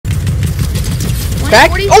Back.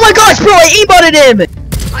 Oh my gosh, bro! I aimbotted him.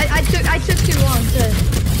 I took too long to.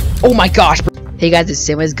 Oh my gosh, bro. Hey guys, it's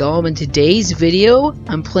Samwisegollum. In today's video,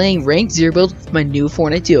 I'm playing ranked 0 build with my new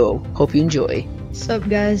Fortnite duo. Hope you enjoy. What's up,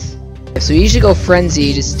 guys? So you usually go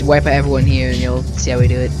frenzy, just wipe out everyone here, and you'll see how we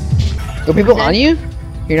do it. Are people on you?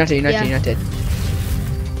 You're not dead. You're not dead. You're not dead.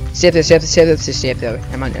 Stay up there. Stay up there. Stay up there. Stay up there.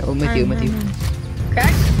 I'm on there. I'm with you. I'm with you.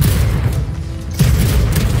 Crack.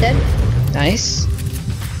 Dead. Nice.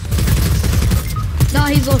 No,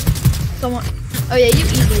 he's low. Someone. Oh yeah, you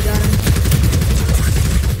easily got him.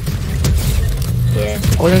 Yeah.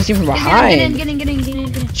 Oh, there's a team from behind. Get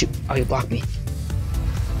in. Shoot. Oh, you blocked me.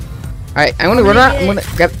 Alright, I'm gonna run out. I'm gonna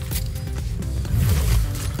grab.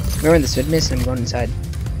 We're in the mid mist and I'm going inside.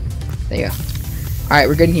 There you go. Alright,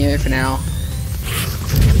 we're good in here for now.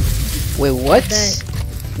 Wait, what?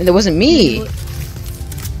 And that wasn't me.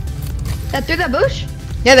 That through that bush?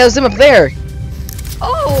 Yeah, that was them up there.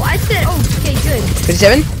 Oh, I said. Oh, okay, good.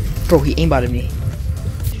 57? Bro, he aimbotted me.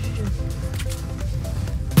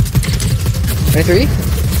 23?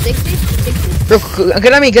 60? Bro,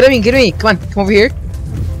 get on me. Come on, come over here.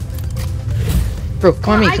 Bro,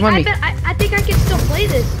 come on me. I think I can still play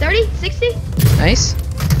this. 30? 60? Nice.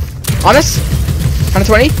 On us.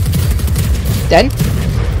 120. Dead.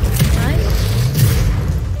 Nice.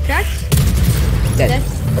 Cracked. Dead.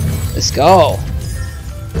 Let's go.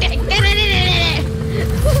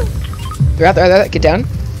 They're out there. Get down.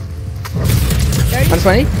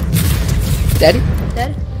 120. Dead.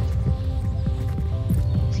 Dead.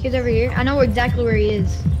 This kid's over here. I know exactly where he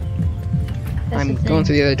is. That's I'm going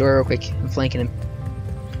through the other door real quick. I'm flanking him.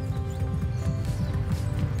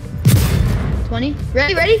 20.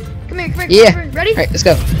 Ready? Come here. Yeah. Come here. Ready? Alright, let's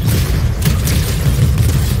go.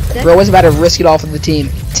 Dead? Bro was about to risk it all for the team.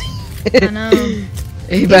 I know. He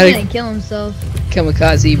He's better gonna kill himself.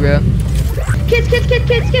 kamikaze, bro. Kids.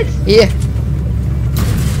 Yeah.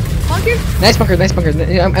 Bunker? Nice bunker.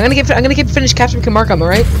 I'm gonna get finished capture. We can mark them,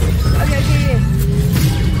 alright? Okay.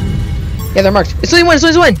 Yeah, they're marked. It's only one.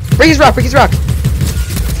 Break his rock.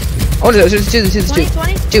 Oh, there's two. 20.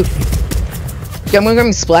 Two. Yeah, I'm gonna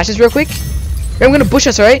grab splashes real quick. I'm gonna bush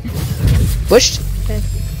us, alright? Bushed? Okay.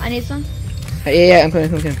 I need some. Yeah, I'm coming.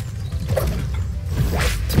 20.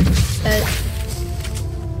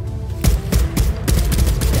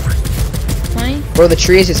 Bro, the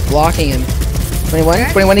tree is just blocking him. 21.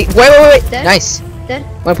 Okay. 21. Wait. Dead. Nice. Dead.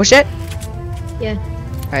 Wanna push that? Yeah.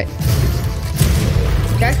 Alright.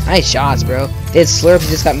 Okay. Nice shots, bro. Did Slurp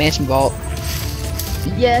just got mansion vault.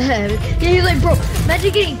 Yeah, he's like, bro,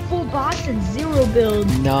 imagine getting full box and 0 build.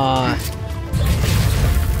 Nah.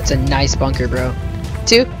 That's a nice bunker, bro.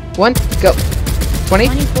 2, 1, go. 20,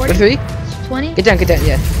 40, 23. 20. Get down,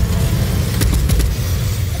 yeah.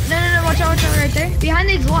 No, watch out right there. Behind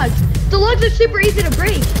these logs. The logs are super easy to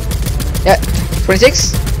break. Yeah,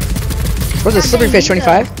 26. Where's the slippery fish?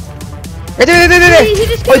 25. Right there. He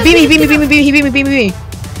just Oh, he beat me.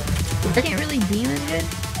 I can't really beam as good.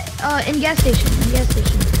 In gas station.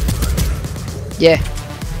 Yeah.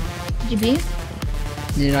 Did you beam?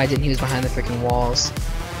 No, I didn't. He was behind the freaking walls.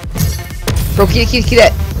 Bro, key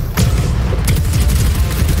that.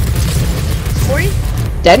 40?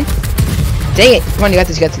 Dead? Dang it. Come on, you got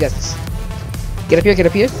this. Get up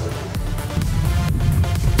here.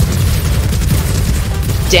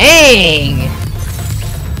 Dang!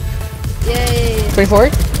 Yeah. 24?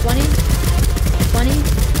 20.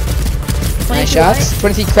 Nice shots.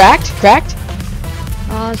 23 cracked.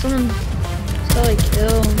 Someone stole a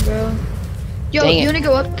kill, bro. Yo, Dang you it. wanna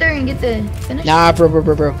go up there and get the finish? Nah, bro.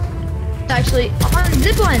 It's actually on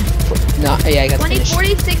zipline. Nah, yeah, I got 20, the finish.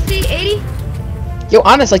 40, 60, 80. Yo,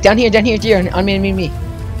 honest, like down here, dear, on me.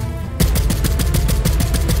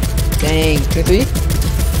 Dang, 23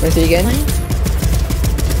 again. 20.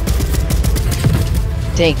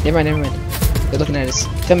 Dang, never mind. They're looking at us.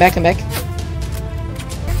 Come back.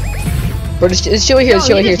 Bro, just chill here.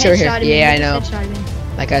 Yeah, I know.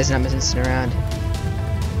 That guy's not messing around.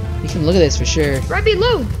 You can look at this for sure. Right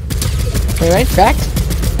below. 29, cracked.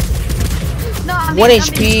 No, 1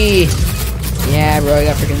 HP. Yeah, bro, I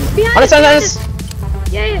got freaking. On us.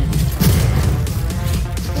 Yeah.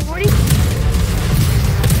 40.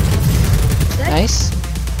 Nice.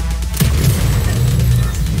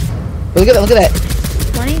 Bro, look at that.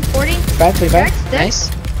 20, 40. 25. Nice.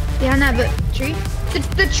 Behind that tree.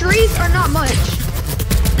 The trees are not much.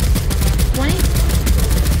 20.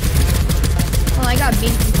 Oh, I got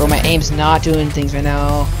beat. Bro, my aim's not doing things right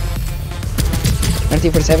now.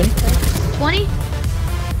 47. 20.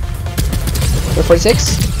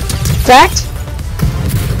 46. Cracked.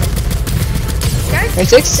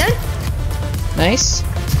 26. Dead. Nice.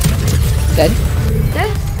 Dead.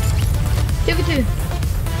 Dead. 2v2.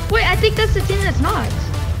 think that's the team that's not.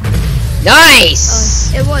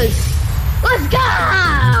 Nice! It was. Let's go!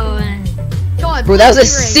 God, Bro, that was a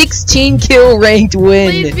please be ranked. 16 kill ranked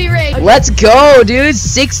win. Please be ranked. Okay. Let's go, dude.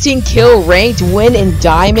 16 kill ranked win in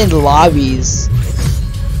diamond lobbies.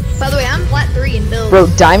 By the way, I'm flat 3 in build. Bro,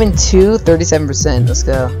 diamond 2, 37%. Let's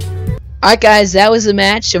go. Alright guys, that was a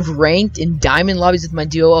match of ranked in diamond lobbies with my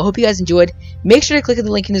duo. I hope you guys enjoyed. Make sure to click on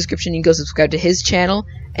the link in the description and go subscribe to his channel.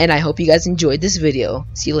 And I hope you guys enjoyed this video.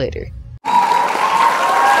 See you later.